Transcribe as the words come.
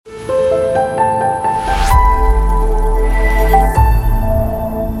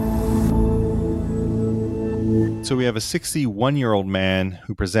have a 61-year-old man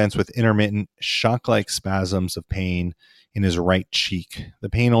who presents with intermittent shock-like spasms of pain in his right cheek. The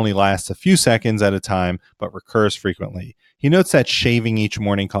pain only lasts a few seconds at a time, but recurs frequently. He notes that shaving each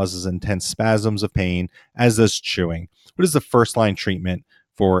morning causes intense spasms of pain, as does chewing. What is the first-line treatment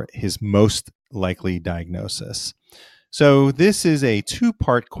for his most likely diagnosis? So this is a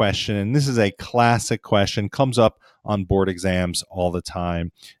two-part question, and this is a classic question, comes up on board exams all the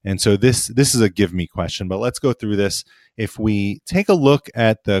time. And so this is a give me question, but let's go through this. If we take a look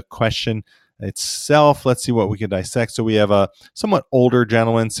at the question itself, let's see what we can dissect. So we have a somewhat older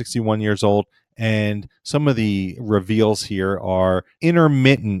gentleman, 61 years old, and some of the reveals here are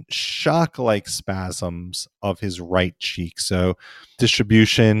intermittent shock-like spasms of his right cheek. So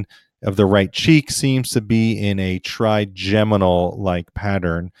distribution of the right cheek seems to be in a trigeminal-like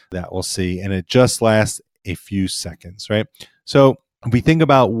pattern that we'll see, and it just lasts a few seconds, right? So if we think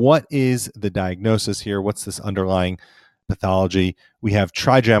about what is the diagnosis here, what's this underlying pathology? We have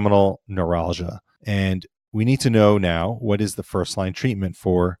trigeminal neuralgia, and we need to know now what is the first-line treatment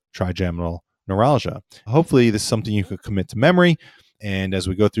for trigeminal neuralgia. Hopefully, this is something you could commit to memory, and as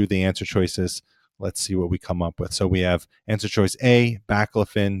we go through the answer choices, let's see what we come up with. So we have answer choice A,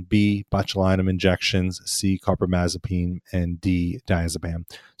 baclofen, B, botulinum injections, C, carbamazepine, and D, diazepam.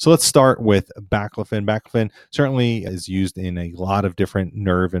 So let's start with baclofen. Baclofen certainly is used in a lot of different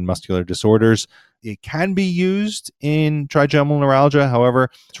nerve and muscular disorders. It can be used in trigeminal neuralgia. However,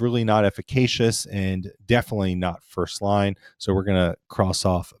 it's really not efficacious and definitely not first line. So we're going to cross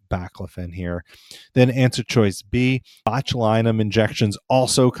off baclofen here. Then answer choice B, botulinum injections,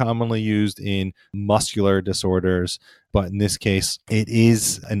 also commonly used in muscular disorders. But in this case, it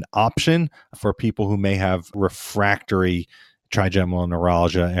is an option for people who may have refractory trigeminal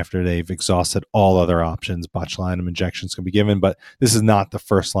neuralgia after they've exhausted all other options. Botulinum injections can be given, but this is not the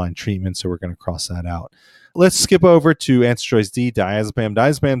first line treatment, so we're going to cross that out. Let's skip over to answer choice D, diazepam.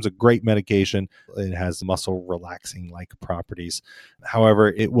 Diazepam is a great medication. It has muscle relaxing like properties. However,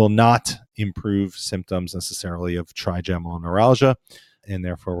 it will not improve symptoms necessarily of trigeminal neuralgia, and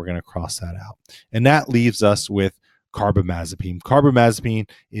therefore we're going to cross that out. And that leaves us with carbamazepine. Carbamazepine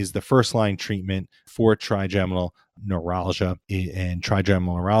is the first line treatment for trigeminal neuralgia, and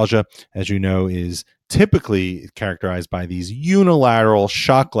trigeminal neuralgia, as you know, is typically characterized by these unilateral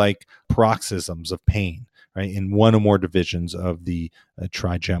shock-like paroxysms of pain, right, in one or more divisions of the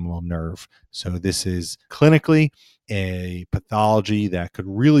trigeminal nerve. So this is clinically a pathology that could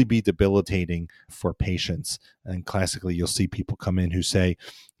really be debilitating for patients. And classically, you'll see people come in who say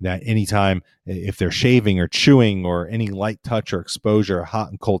that anytime if they're shaving or chewing or any light touch or exposure,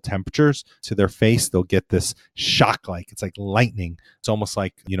 hot and cold temperatures to their face, they'll get this shock-like. It's like lightning. It's almost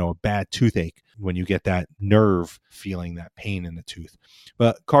like, a bad toothache when you get that nerve feeling that pain in the tooth.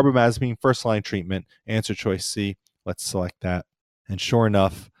 But carbamazepine, first-line treatment, answer choice C. Let's select that. And sure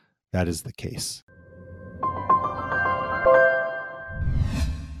enough, that is the case.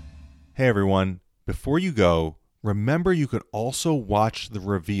 Hey everyone, before you go, remember you could also watch the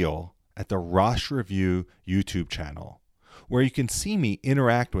reveal at the Rosh Review YouTube channel, where you can see me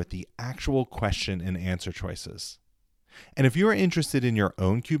interact with the actual question and answer choices. And if you are interested in your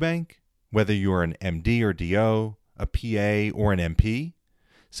own QBank, whether you are an MD or DO, a PA, or an MP,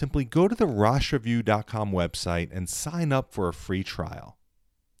 simply go to the RoshReview.com website and sign up for a free trial.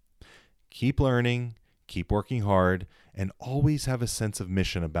 Keep learning, keep working hard, and always have a sense of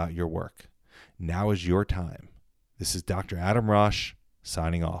mission about your work. Now is your time. This is Dr. Adam Rosh,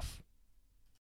 signing off.